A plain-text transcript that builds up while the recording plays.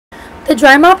The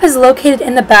dry mop is located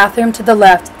in the bathroom to the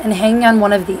left and hanging on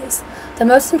one of these. The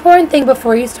most important thing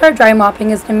before you start dry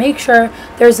mopping is to make sure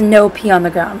there's no pee on the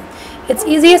ground. It's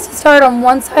easiest to start on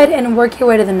one side and work your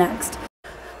way to the next.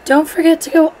 Don't forget to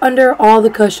go under all the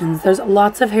cushions. There's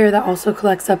lots of hair that also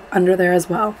collects up under there as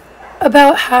well.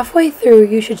 About halfway through,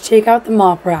 you should shake out the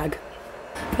mop rag.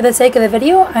 For the sake of the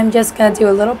video, I'm just going to do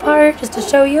a little part just to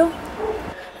show you.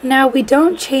 Now, we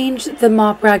don't change the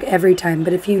mop rag every time,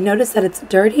 but if you notice that it's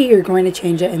dirty, you're going to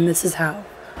change it, and this is how.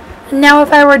 Now,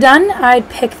 if I were done, I'd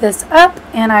pick this up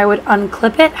and I would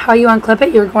unclip it. How you unclip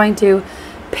it, you're going to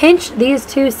pinch these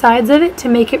two sides of it to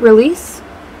make it release.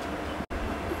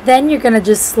 Then you're going to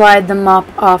just slide the mop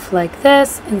off like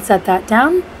this and set that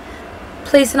down.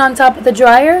 Place it on top of the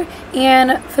dryer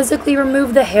and physically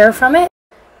remove the hair from it.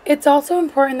 It's also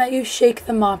important that you shake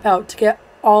the mop out to get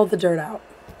all the dirt out.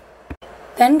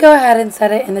 Then go ahead and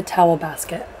set it in the towel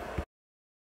basket.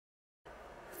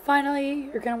 Finally,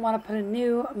 you're going to want to put a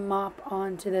new mop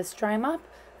onto this dry mop.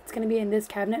 It's going to be in this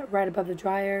cabinet right above the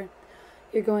dryer.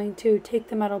 You're going to take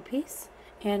the metal piece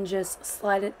and just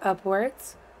slide it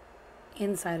upwards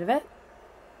inside of it,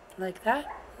 like that.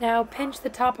 Now pinch the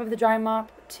top of the dry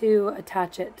mop to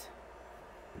attach it.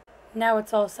 Now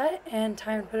it's all set and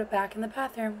time to put it back in the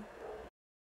bathroom.